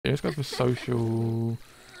Yeah, let's go for social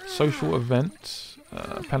event.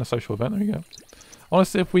 Plan a social event. There we go. I want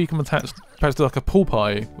to see if we can attach perhaps to like a pool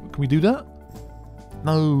party. Can we do that?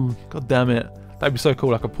 No. God damn it. That'd be so cool,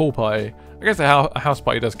 like a pool party. I guess a house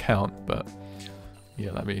party does count, but yeah,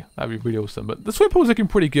 that'd be really awesome. But the swim pool's looking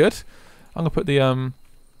pretty good. I'm gonna put the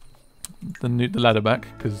ladder back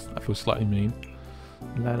because I feel slightly mean.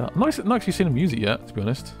 Ladder. I'm not actually seen him use it yet, to be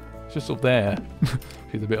honest. It's just sort of there.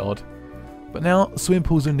 It's a bit odd. But now swimming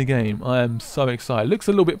pool's in the game. I am so excited. Looks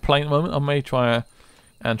a little bit plain at the moment. I may try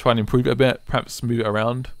and improve it a bit. Perhaps move it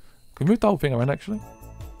around. Can we move the whole thing around actually?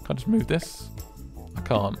 Can I just move this? I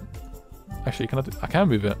can't. Actually, I can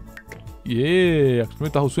move it. Yeah, I can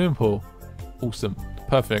move the whole swimming pool. Awesome.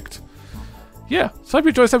 Perfect. Yeah, so I hope you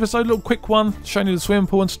enjoyed this episode. A little quick one showing you the swimming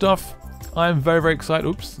pool and stuff. I am very, very excited.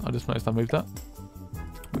 Oops, I just noticed I moved that.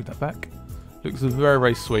 Move that back. Looks very,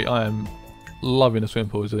 very sweet. I am loving the swimming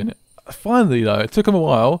pool, isn't it? Finally though, it took them a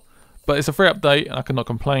while, but it's a free update and I cannot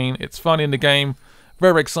complain. It's fun in the game.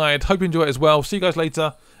 Very, very excited. Hope you enjoy it as well. See you guys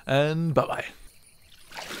later and bye bye.